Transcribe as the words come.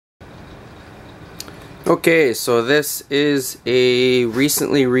Okay, so this is a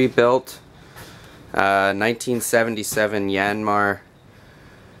recently rebuilt 1977 Yanmar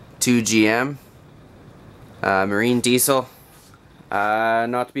 2GM marine diesel.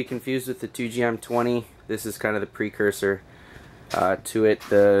 Not to be confused with the 2GM 20. This is kind of the precursor to it.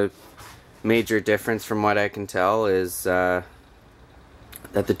 The major difference from what I can tell is that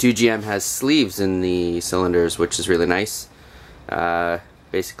the 2GM has sleeves in the cylinders, which is really nice.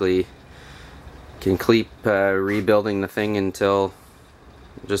 Basically can keep rebuilding the thing until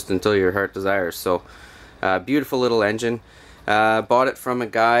your heart desires. So beautiful little engine. Bought it from a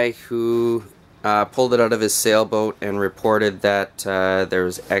guy who pulled it out of his sailboat and reported that there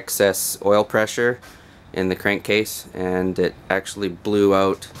was excess oil pressure in the crankcase, and it actually blew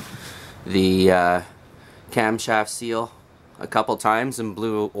out the camshaft seal a couple times and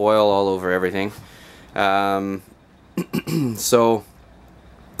blew oil all over everything. So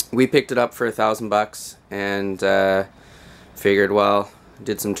we picked it up for $1,000 and figured, well,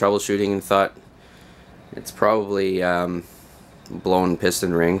 did some troubleshooting and thought it's probably blown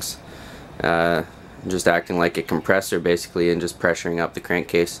piston rings, just acting like a compressor basically and just pressuring up the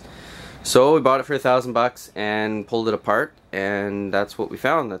crankcase. So we bought it for $1,000 and pulled it apart, and that's what we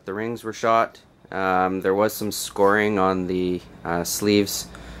found, that the rings were shot. There was some scoring on the sleeves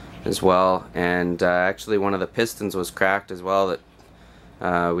as well, and actually one of the pistons was cracked as well that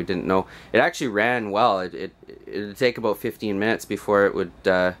we didn't know. It actually ran well. It would take about 15 minutes before it would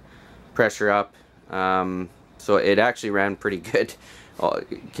pressure up, so it actually ran pretty good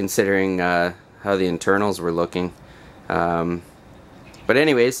considering how the internals were looking. But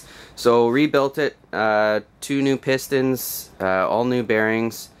anyways, so rebuilt it, 2 new pistons, all new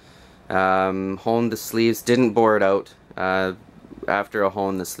bearings, honed the sleeves, didn't bore it out. After a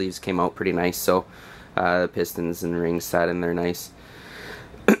hone, the sleeves came out pretty nice, so the pistons and rings sat in there nice.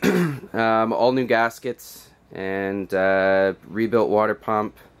 All new gaskets, and rebuilt water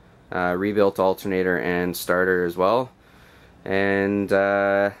pump, rebuilt alternator and starter as well, and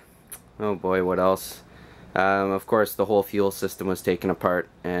oh boy, what else? Of course, the whole fuel system was taken apart,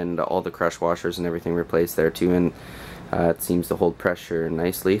 and all the crush washers and everything replaced there too, and it seems to hold pressure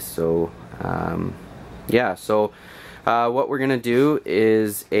nicely. So yeah, so what we're gonna do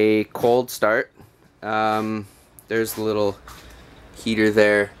is a cold start. There's the little heater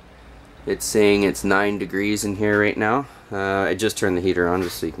there. It's saying it's 9 degrees in here right now. I just turned the heater on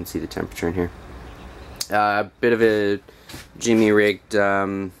just so you can see the temperature in here. A bit of a jimmy rigged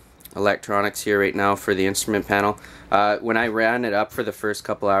electronics here right now for the instrument panel. When I ran it up for the first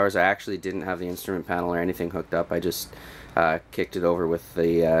couple hours, I actually didn't have the instrument panel or anything hooked up. I just kicked it over with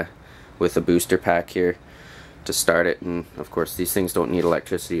the booster pack here to start it, and of course these things don't need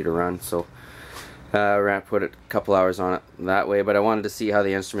electricity to run, so we're gonna put a couple hours on it that way. But I wanted to see how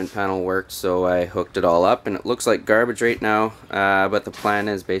the instrument panel worked, so I hooked it all up, and it looks like garbage right now, but the plan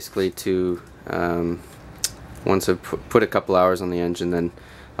is basically to once I put a couple hours on the engine, then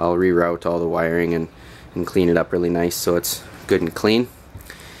I'll reroute all the wiring and clean it up really nice so it's good and clean.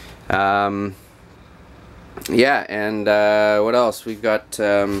 Yeah, and what else? We've got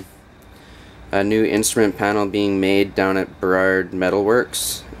a new instrument panel being made down at Burrard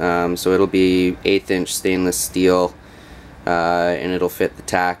Metalworks. So it'll be 1/8" stainless steel, and it'll fit the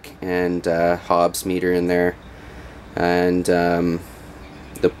tack and Hobbs meter in there, and the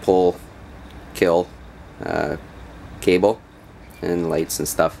pull kill cable and lights and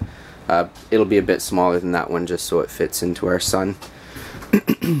stuff. It'll be a bit smaller than that one just so it fits into our sun.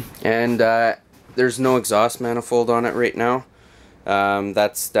 And there's no exhaust manifold on it right now.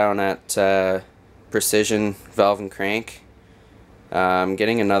 That's down at Precision Valve and Crank. I'm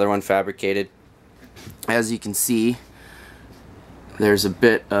getting another one fabricated. As you can see, there's a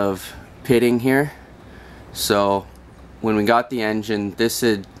bit of pitting here. So when we got the engine, this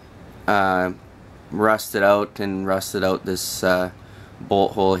had rusted out this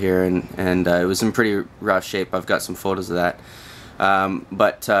bolt hole here, and it was in pretty rough shape. I've got some photos of that.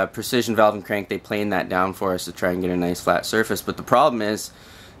 But Precision Valve and Crank, they planed that down for us to try and get a nice flat surface. But the problem is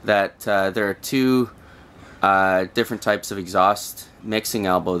that there are 2 different types of exhaust mixing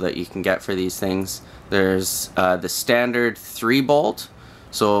elbow that you can get for these things. There's the standard 3-bolt.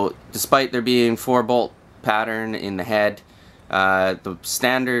 So despite there being 4-bolt pattern in the head, the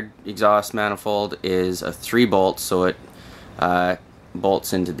standard exhaust manifold is a 3-bolt, so it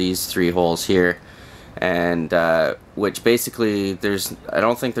bolts into these 3 holes here, and which basically I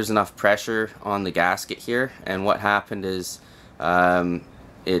don't think there's enough pressure on the gasket here, and what happened is there's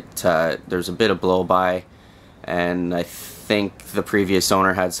a bit of blow by, and I think the previous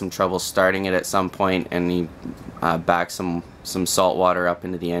owner had some trouble starting it at some point, and he backed some salt water up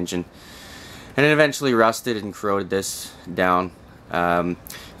into the engine. and it eventually rusted and corroded this down.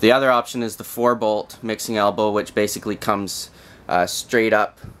 The other option is the 4-bolt mixing elbow, which basically comes straight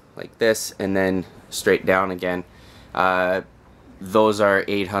up like this and then straight down again. Those are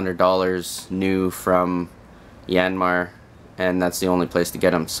 $800 new from Yanmar, and that's the only place to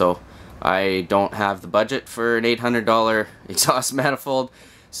get them. So I don't have the budget for an $800 exhaust manifold.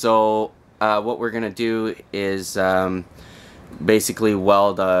 So what we're gonna do is basically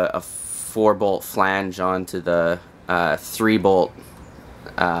weld a 4-bolt flange onto the 3-bolt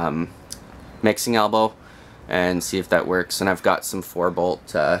mixing elbow and see if that works. And I've got some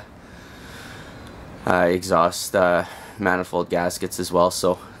 4-bolt exhaust manifold gaskets as well,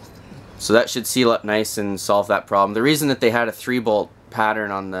 so that should seal up nice and solve that problem. The reason that they had a 3-bolt pattern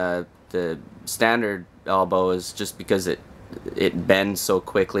on the standard elbow is just because it bends so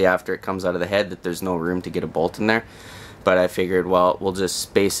quickly after it comes out of the head that there's no room to get a bolt in there. But I figured, well, we'll just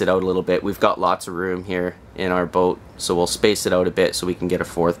space it out a little bit. We've got lots of room here in our boat, so we'll space it out a bit so we can get a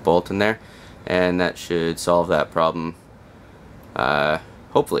 4th bolt in there, and that should solve that problem,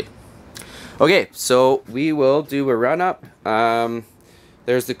 hopefully. Okay, so we will do a run up.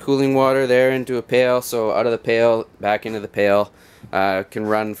 There's the cooling water there into a pail, so out of the pail, back into the pail. Can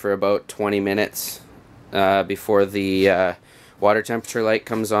run for about 20 minutes before the water temperature light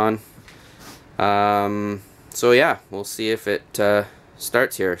comes on. So yeah, we'll see if it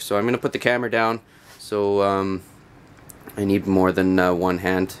starts here. So I'm going to put the camera down, so I need more than one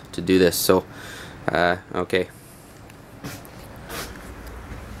hand to do this, so okay.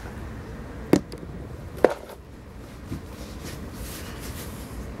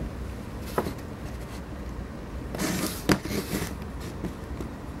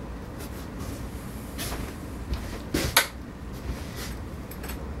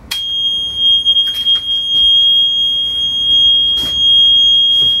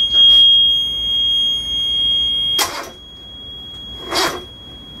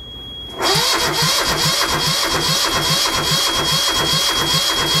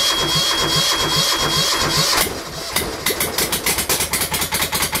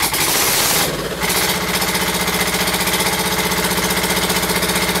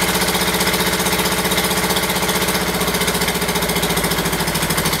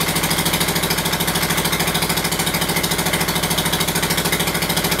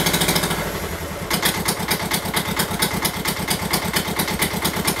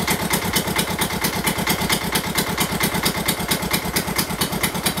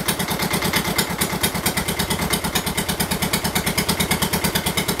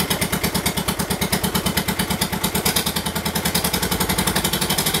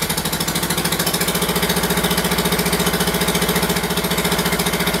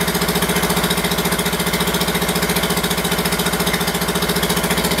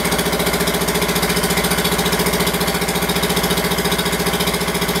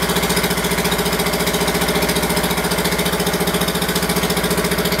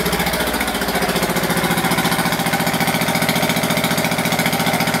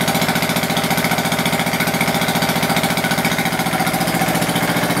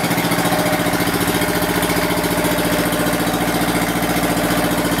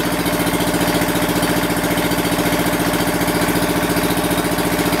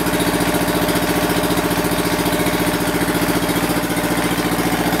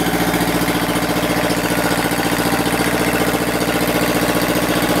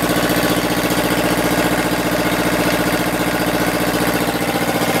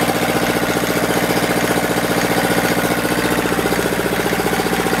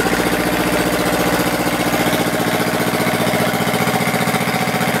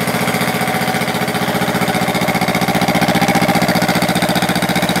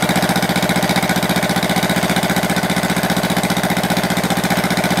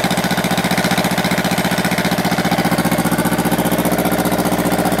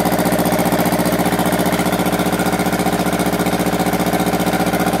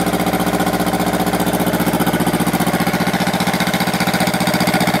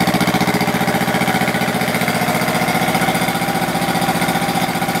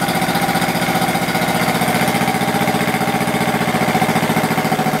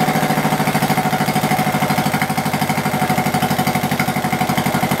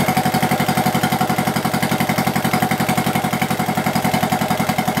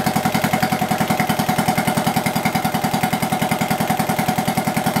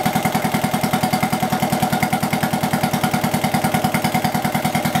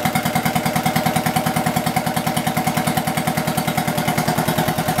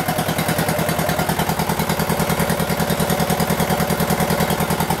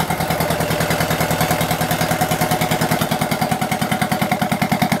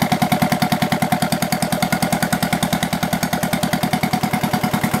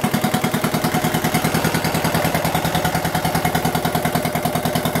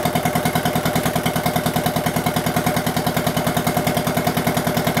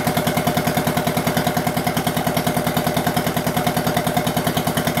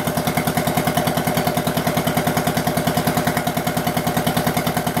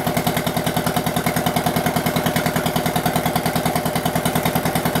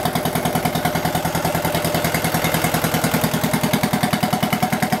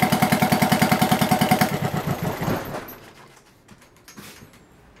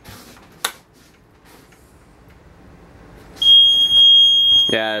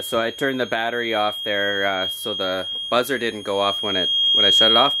 Yeah, so I turned the battery off there so the buzzer didn't go off when I shut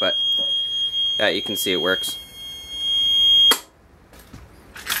it off, but yeah, you can see it works.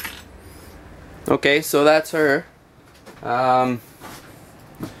 Okay, so that's her.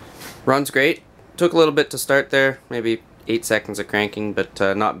 Runs great. Took a little bit to start there, maybe 8 seconds of cranking, but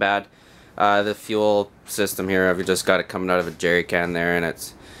not bad. The fuel system here, I've just got it coming out of a jerry can there, and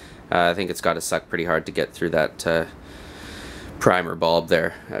it's I think it's got to suck pretty hard to get through that primer bulb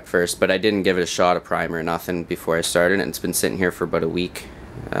there at first, but I didn't give it a shot of primer or nothing before I started, and it's been sitting here for about a week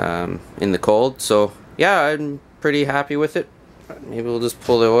in the cold. So yeah, I'm pretty happy with it. Maybe we'll just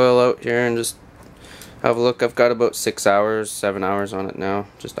pull the oil out here and just have a look. I've got about 6 hours, 7 hours on it now,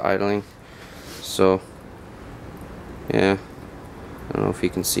 just idling. So yeah, I don't know if you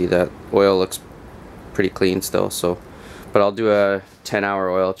can see that. Oil looks pretty clean still, so but I'll do a 10-hour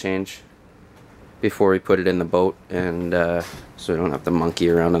oil change before we put it in the boat, and so we don't have to monkey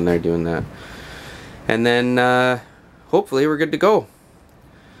around in there doing that. And then hopefully we're good to go.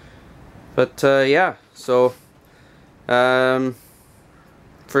 But yeah, so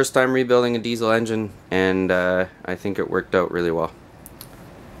first time rebuilding a diesel engine, and I think it worked out really well.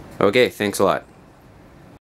 Okay, thanks a lot.